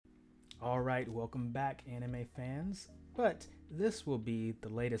Alright, welcome back, anime fans. But this will be the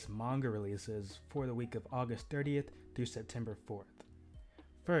latest manga releases for the week of August 30th through September 4th.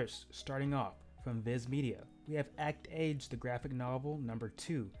 First, starting off from Viz Media, we have Act Age, the graphic novel number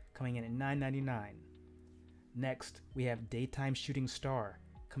 2, coming in at $9.99. Next, we have Daytime Shooting Star,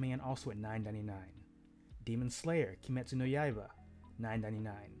 coming in also at $9.99. Demon Slayer, Kimetsu no Yaiba, $9.99.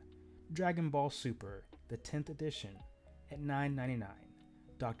 Dragon Ball Super, the 10th edition, at $9.99.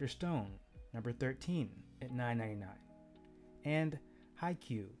 Dr. Stone, number 13, at $9.99. And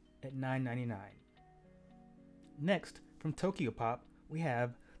Haikyuu at $9.99. Next, from Tokyopop, we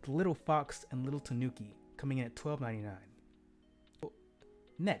have The Little Fox and Little Tanuki, coming in at $12.99.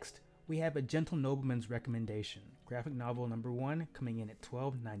 Next, we have A Gentle Nobleman's Recommendation, graphic novel number 1, coming in at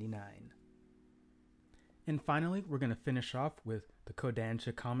 $12.99. And finally, we're going to finish off with the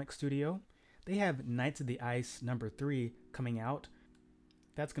Kodansha Comic Studio. They have Knights of the Ice number 3 coming out.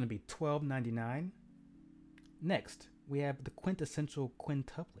 That's going to be $12.99. Next, we have the Quintessential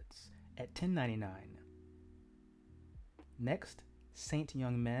Quintuplets at $10.99. Next, Saint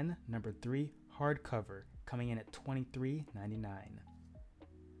Young Men number 3 hardcover coming in at $23.99.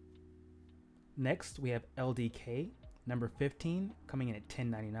 Next, we have LDK number 15 coming in at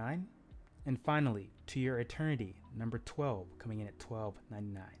 $10.99. And finally, To Your Eternity number 12 coming in at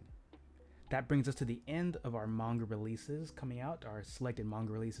 $12.99. That brings us to the end of our manga releases coming out, our selected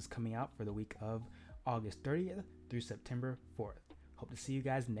manga releases coming out for the week of August 30th through September 4th. Hope to see you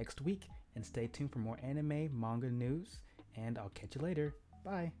guys next week, and stay tuned for more anime, manga news, and I'll catch you later.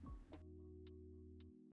 Bye!